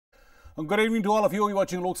Good evening to all of you. You're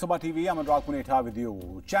watching Lok Sabha TV. I'm Anurag Punetha with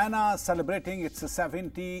you. China celebrating its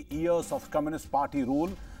 70 years of Communist Party rule.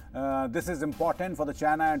 This is important for the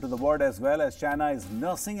China and to the world as well, as China is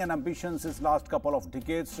nursing an ambition since last couple of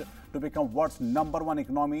decades to become world's #1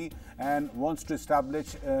 economy and wants to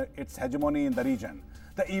establish its hegemony in the region.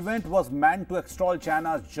 The event was meant to extol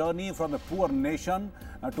China's journey from a poor nation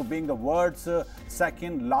to being the world's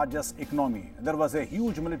second largest economy. There was a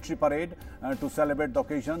huge military parade to celebrate the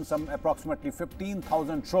occasion. Some approximately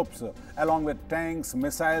 15,000 troops, along with tanks,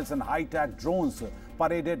 missiles and high-tech drones,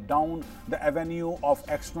 paraded down the avenue of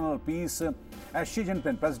external peace as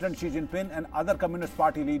President Xi Jinping and other Communist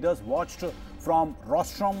Party leaders watched from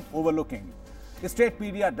rostrum overlooking. State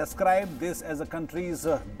media described this as the country's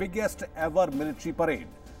biggest ever military parade.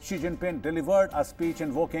 Xi Jinping delivered a speech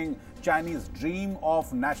invoking Chinese dream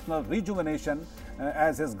of national rejuvenation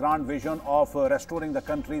as his grand vision of restoring the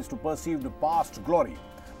countries to perceived past glory.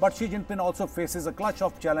 But Xi Jinping also faces a clutch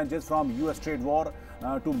of challenges, from US trade war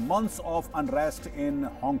to months of unrest in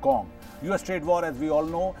Hong Kong. US trade war, as we all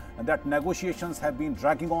know, that negotiations have been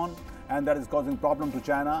dragging on, and that is causing problem to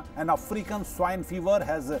China. And African swine fever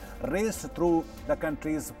has raced through the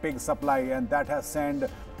country's pig supply, and that has sent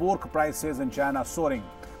pork prices in China soaring.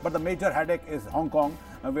 But the major headache is Hong Kong,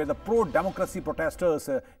 where the pro-democracy protesters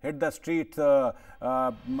hit the street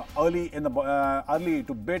early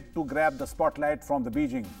to bid to grab the spotlight from the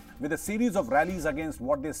Beijing, with a series of rallies against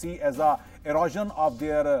what they see as a erosion of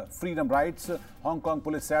their freedom rights. Hong Kong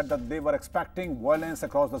police said that they were expecting violence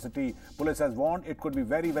across the city. Police has warned it could be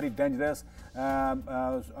very, very dangerous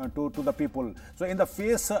to the people. So in the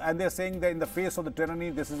face, and they're saying that in the face of the tyranny,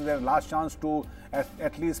 this is their last chance to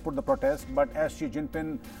at least put the protest. But as Xi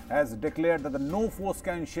Jinping has declared that the no force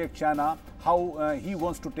can shake China, how he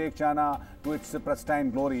wants to take China to its pristine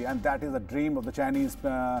glory, and that is a dream of the Chinese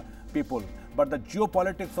people. But the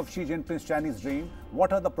geopolitics of Xi Jinping's Chinese dream,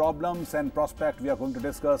 what are the problems and prospects, we are going to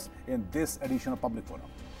discuss in this edition of Public Forum.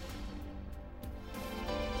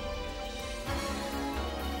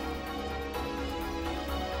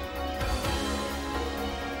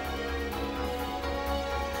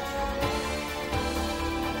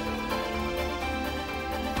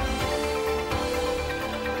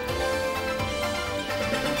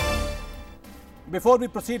 Before we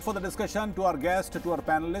proceed for the discussion, to our guest, to our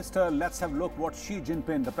panelist, let's have a look what Xi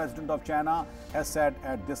Jinping, the President of China, has said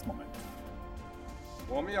at this moment.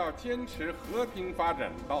 我们要坚持和平发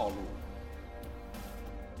展道路，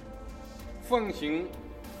奉行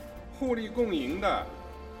互利共赢的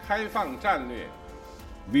开放战略。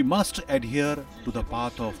 We must adhere to the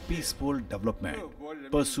path of peaceful development,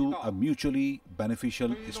 pursue a mutually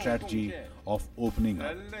beneficial strategy of opening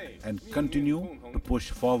up, and continue to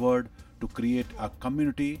push forward to create a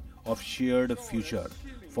community of shared future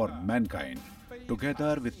for mankind,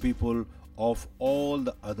 together with people of all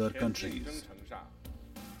the other countries.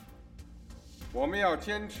 我们要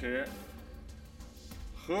坚持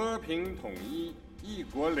和平统一、一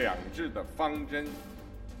国两制的方针，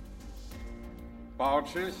保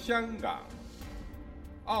持香港、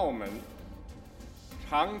澳门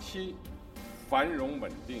长期繁荣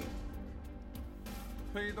稳定，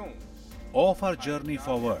推动 Of our journey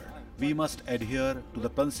forward, we must adhere to the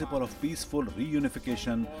principle of peaceful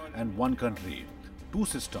reunification and one country, two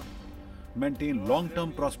systems, maintain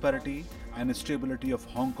long-term prosperity and stability of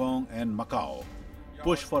Hong Kong and Macau,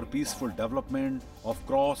 push for peaceful development of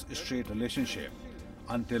cross-strait relationship,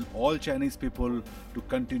 until all Chinese people to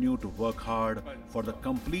continue to work hard for the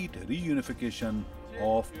complete reunification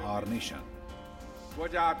of our nation. 国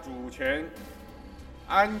家主权、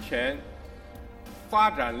安全、发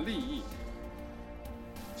展利益，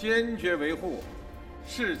坚决维护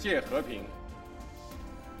世界和平。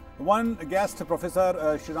 One guest,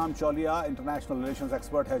 Professor Shriram Cholia, international relations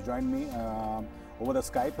expert, has joined me over the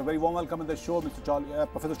Skype. A very warm welcome in the show, Mr. Cholia,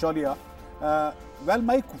 Professor Cholia. Well,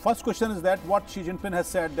 my first question is that what Xi Jinping has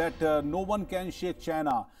said, that no one can shake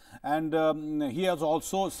China, and he has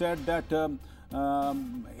also said that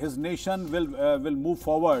his nation will move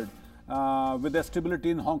forward with the stability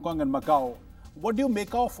in Hong Kong and Macau. What do you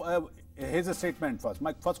make of his statement first?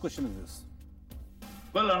 My first question is this.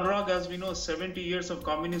 Well, Anurag, as we know, 70 years of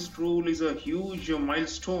communist rule is a huge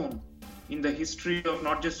milestone in the history of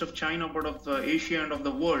not just of China, but of Asia and of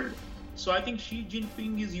the world. So I think Xi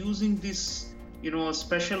Jinping is using this,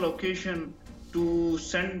 special occasion to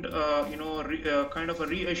send, kind of a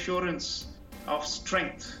reassurance of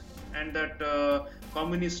strength, and that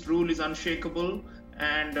communist rule is unshakable.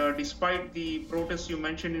 And despite the protests you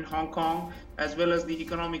mentioned in Hong Kong, as well as the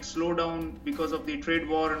economic slowdown because of the trade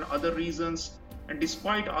war and other reasons, and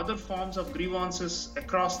despite other forms of grievances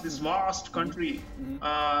across this vast country,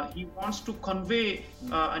 he wants to convey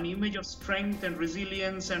an image of strength and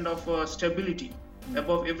resilience and of stability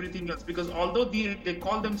above everything else. Because although they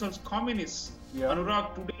call themselves communists,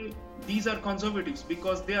 Anurag, today these are conservatives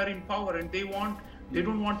because they are in power and they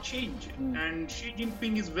don't want change. And Xi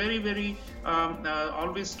Jinping is very, very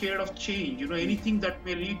always scared of change. Anything that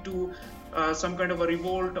may lead to some kind of a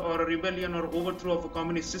revolt or a rebellion or overthrow of a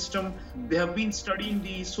communist system. They have been studying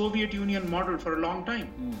the Soviet Union model for a long time.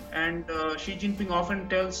 And Xi Jinping often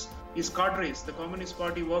tells his cadres, the Communist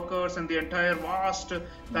Party workers and the entire vast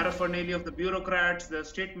paraphernalia of the bureaucrats, the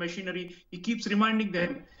state machinery, he keeps reminding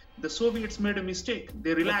them, the Soviets made a mistake.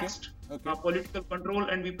 They relaxed political control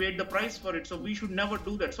and we paid the price for it. So we should never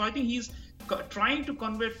do that. So I think he's trying to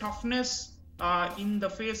convey toughness in the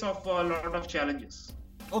face of a lot of challenges.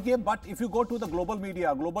 Okay, but if you go to the global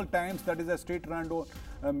media, Global Times, that is a state-run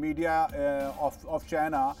media of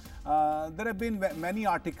China, there have been many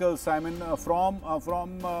articles, Simon, from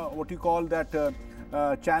what you call that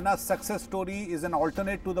China's success story is an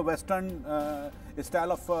alternate to the Western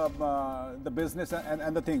style of the business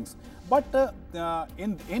and the things. But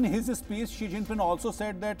in his speech, Xi Jinping also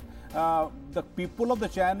said that the people of the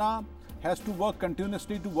China has to work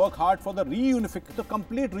continuously to work hard for the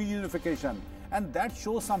complete reunification. And that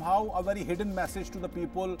shows somehow a very hidden message to the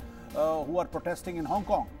people who are protesting in Hong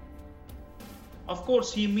Kong. Of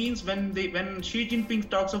course, he means when Xi Jinping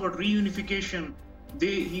talks about reunification,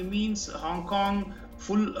 he means Hong Kong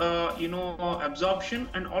full, absorption,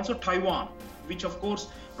 and also Taiwan, which of course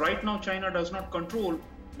right now China does not control,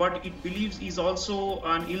 but it believes is also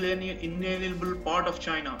an inalienable part of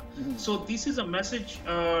China. So this is a message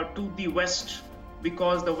to the West,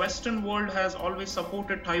 because the Western world has always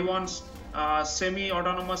supported Taiwan's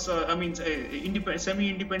semi-autonomous,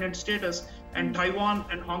 semi-independent status, and Taiwan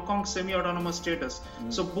and Hong Kong semi-autonomous status.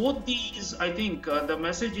 So both these, I think, the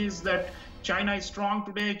message is that China is strong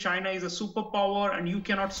today, China is a superpower, and you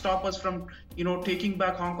cannot stop us from, taking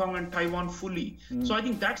back Hong Kong and Taiwan fully. So I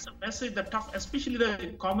think that's the message, the tough, especially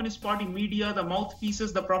the Communist Party media, the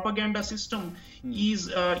mouthpieces, the propaganda system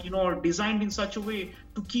is, designed in such a way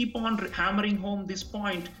to keep on hammering home this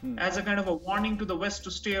point as a kind of a warning to the West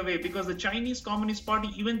to stay away, because the Chinese Communist Party,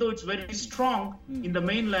 even though it's very strong in the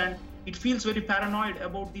mainland, it feels very paranoid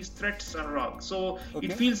about these threats, Anurag. So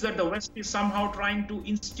it feels that the West is somehow trying to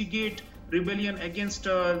instigate rebellion against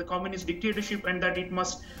the communist dictatorship and that it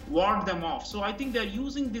must ward them off. So I think they're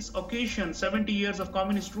using this occasion, 70 years of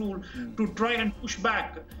communist rule, to try and push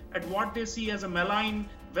back at what they see as a malign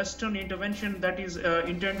Western intervention that is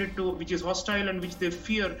which is hostile and which they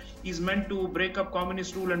fear is meant to break up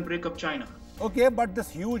communist rule and break up China. Okay, but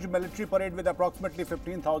this huge military parade with approximately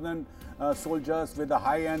 15,000 soldiers with the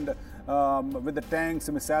high-end, with the tanks,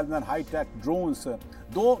 missiles and high-tech drones,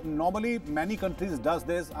 though normally many countries does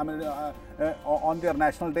this, on their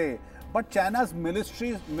national day. But China's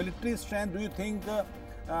military strength, do you think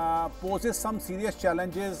poses some serious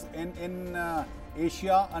challenges in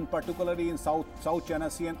Asia and particularly in South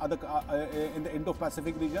China Sea and other in the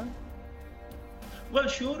Indo-Pacific region? Well,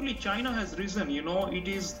 surely China has risen. It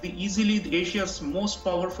is easily Asia's most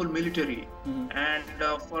powerful military. And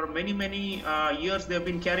for many, many years, they have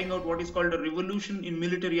been carrying out what is called a revolution in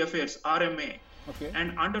military affairs, RMA.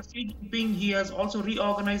 And under Xi Jinping, he has also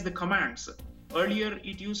reorganized the commands. Earlier,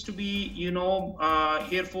 it used to be,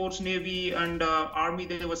 Air Force, Navy, and Army,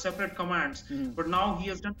 they were separate commands. But now he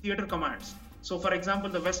has done theater commands. So, for example,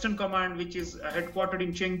 the Western Command, which is headquartered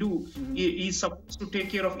in Chengdu, is supposed to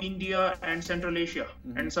take care of India and Central Asia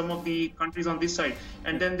and some of the countries on this side.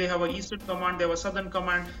 And then they have an Eastern Command, they have a Southern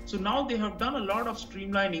Command. So now they have done a lot of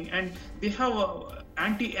streamlining, and they have a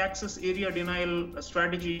anti-access area denial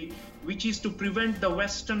strategy, which is to prevent the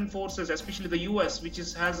Western forces, especially the US, which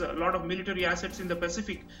has a lot of military assets in the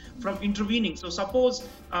Pacific, from intervening. So suppose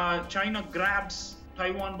China grabs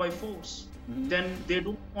Taiwan by force, then they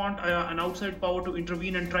don't want an outside power to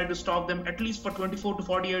intervene and try to stop them, at least for 24 to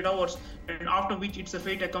 48 hours, and after which it's a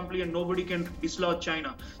fait accompli and nobody can dislodge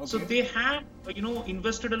China. So they have,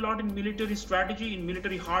 invested a lot in military strategy, in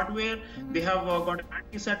military hardware. They have got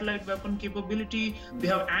anti-satellite weapon capability. They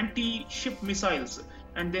have anti-ship missiles.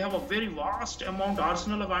 And they have a very vast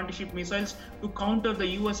arsenal of anti-ship missiles to counter the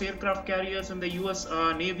US aircraft carriers and the US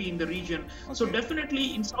Navy in the region. So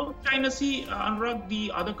definitely in South China Sea, Anurag,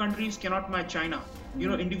 the other countries cannot match China.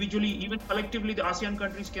 Individually, even collectively, the ASEAN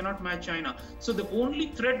countries cannot match China. So the only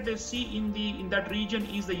threat they see in that region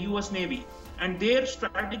is the US Navy. And their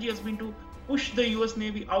strategy has been to push the US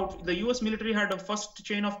Navy out. The US military had a first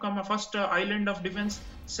chain of command, first island of defense,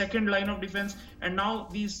 second line of defense, and now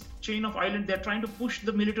these chain of island, they're trying to push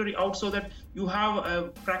the military out so that you have a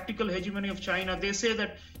practical hegemony of China. They say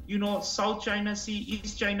that, South China Sea,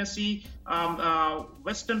 East China Sea,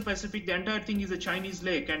 Western Pacific, the entire thing is a Chinese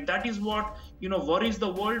lake. And that is what, worries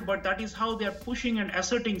the world. But that is how they're pushing and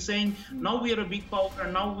asserting, saying, now we are a big power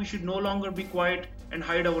and now we should no longer be quiet and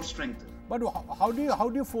hide our strength. But how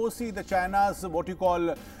do you foresee the China's, what you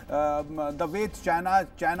call, the way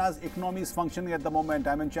China's economy is functioning at the moment?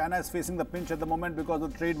 I mean, China is facing the pinch at the moment because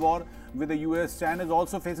of the trade war with the US. China is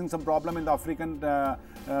also facing some problem in the African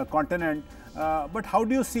continent. But how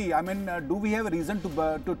do you see? I mean, do we have a reason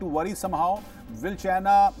to worry somehow? Will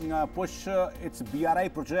China push its BRI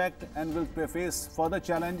project and will face further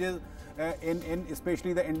challenges in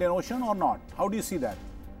especially the Indian Ocean or not? How do you see that?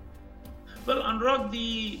 Well,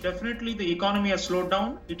 Anurag, definitely the economy has slowed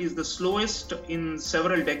down. It is the slowest in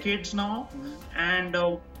several decades now. And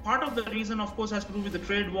part of the reason, of course, has to do with the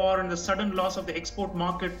trade war and the sudden loss of the export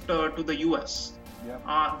market to the US.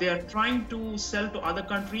 Yep. They are trying to sell to other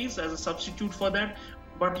countries as a substitute for that.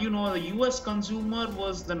 But the US consumer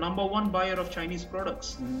was the #1 buyer of Chinese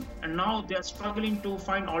products. And now they are struggling to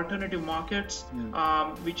find alternative markets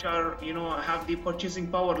which are, have the purchasing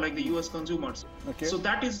power like the US consumers. Okay. So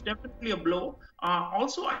that is definitely a blow.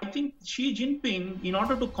 Also, I think Xi Jinping, in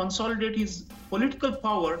order to consolidate his political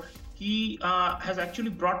power, he has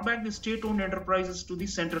actually brought back the state-owned enterprises to the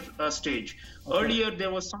center stage. Okay. Earlier,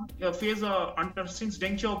 there was some phase since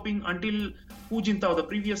Deng Xiaoping until Hu Jintao, the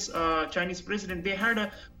previous Chinese president, they had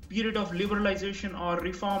a period of liberalization or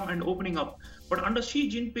reform and opening up. But under Xi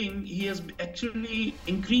Jinping, he has actually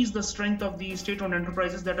increased the strength of the state-owned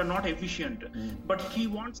enterprises that are not efficient. But he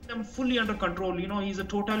wants them fully under control. He's a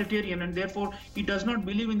totalitarian, and therefore he does not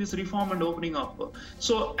believe in this reform and opening up.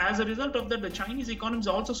 So as a result of that, the Chinese economy is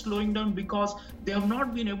also slowing down because they have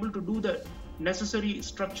not been able to do the necessary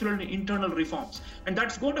structural and internal reforms. And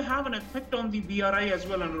that's going to have an effect on the BRI as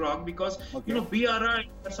well, Anurag, because, BRI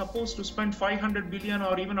are supposed to spend $500 billion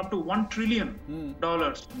or even up to $1 trillion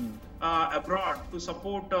abroad to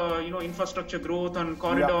support, infrastructure growth and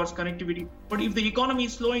corridors, connectivity. But if the economy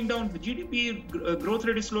is slowing down, the GDP growth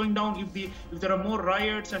rate is slowing down, if there are more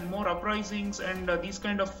riots and more uprisings and these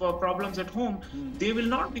kind of problems at home, they will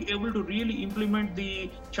not be able to really implement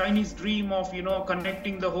the Chinese dream of,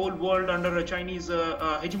 connecting the whole world under a Chinese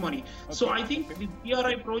hegemony. Okay. So I think the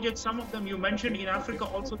BRI projects, some of them you mentioned in Africa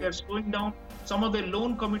also, they're slowing down. Some of the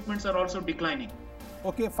loan commitments are also declining.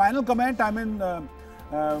 Okay, final comment. I mean,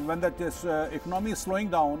 when the economy is slowing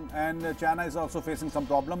down and China is also facing some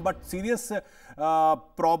problem, but serious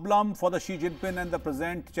problem for the Xi Jinping and the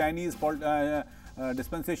present Chinese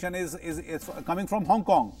dispensation is coming from Hong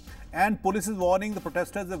Kong, and police is warning the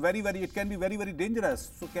protesters it can be very, very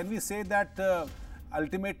dangerous. So can we say that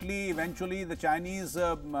ultimately, eventually, the Chinese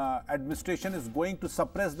administration is going to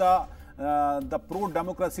suppress the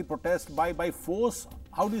pro-democracy protest by force?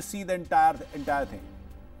 How do you see the entire thing?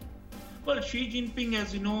 Well, Xi Jinping,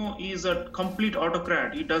 as you know, is a complete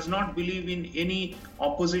autocrat. He does not believe in any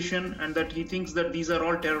opposition and that he thinks that these are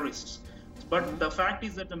all terrorists. But the fact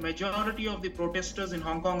is that the majority of the protesters in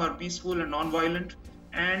Hong Kong are peaceful and non-violent.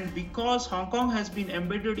 And because Hong Kong has been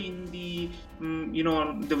embedded in the,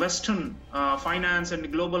 the Western finance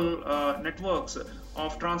and global networks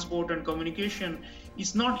of transport and communication,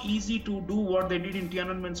 it's not easy to do what they did in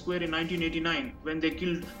Tiananmen Square in 1989 when they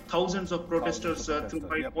killed thousands of protesters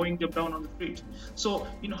by mowing them down on the streets. So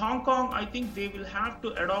in Hong Kong, I think they will have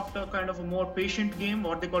to adopt a kind of a more patient game,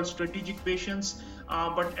 what they call strategic patience.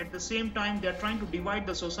 But at the same time, they're trying to divide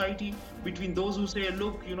the society between those who say,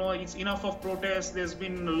 look, it's enough of protests, there's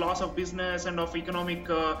been loss of business and of economic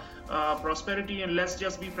prosperity, and let's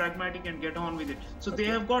just be pragmatic and get on with it. So they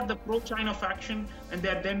have got the pro-China faction, and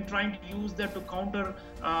they're then trying to use that to counter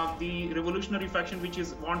the revolutionary faction, which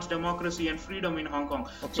wants democracy and freedom in Hong Kong.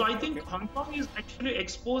 So I think Hong Kong is actually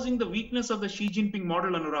exposing the weakness of the Xi Jinping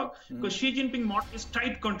model, Anurag, because Xi Jinping model is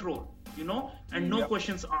tight control, and no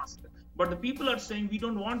questions asked. But the people are saying we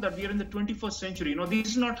don't want that. We are in the 21st century. This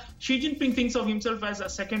is not. Xi Jinping thinks of himself as a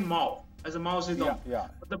second Mao, as a Mao Zedong.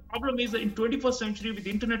 But the problem is that in 21st century, with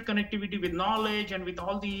internet connectivity, with knowledge, and with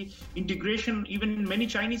all the integration, even many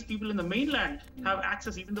Chinese people in the mainland have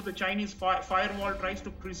access, even though the Chinese firewall tries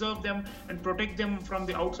to preserve them and protect them from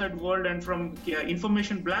the outside world and from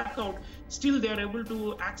information blackout. Still, they are able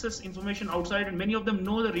to access information outside, and many of them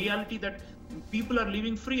know the reality that people are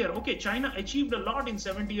living freer. Okay, China achieved a lot in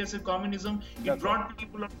 70 years of communism. It brought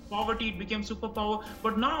people out of poverty. It became superpower.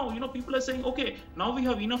 But now, people are saying, okay, now we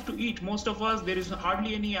have enough to eat. Most of us, there is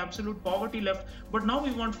hardly any absolute poverty left. But now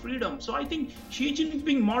we want freedom. So I think Xi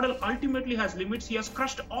Jinping model ultimately has limits. He has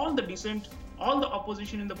crushed all the dissent, all the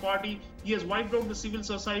opposition in the party. He has wiped out the civil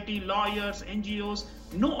society, lawyers, NGOs,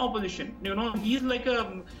 no opposition. He is like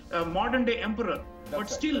a modern day emperor. But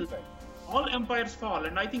still, all empires fall,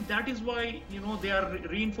 and I think that is why they are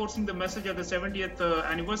reinforcing the message at the 70th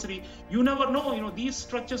anniversary. You never know, these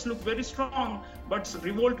structures look very strong, but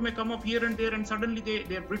revolt may come up here and there, and suddenly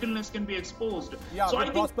their brittleness can be exposed. Yeah, so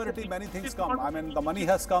with prosperity, many things come. I mean, the money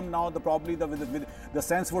has come now. Probably the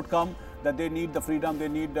sense would come that they need the freedom. They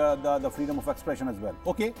need the freedom of expression as well.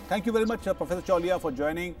 Okay, thank you very much, Professor Chaulia, for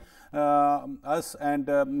joining us and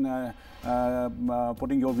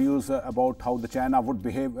putting your views about how the China would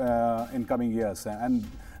behave in coming years. And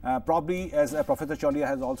probably, as Professor Chaulia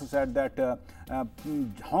has also said, that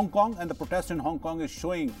Hong Kong and the protest in Hong Kong is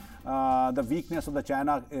showing the weakness of the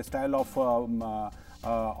China style of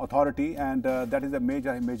authority, and that is a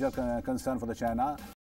major concern for the China.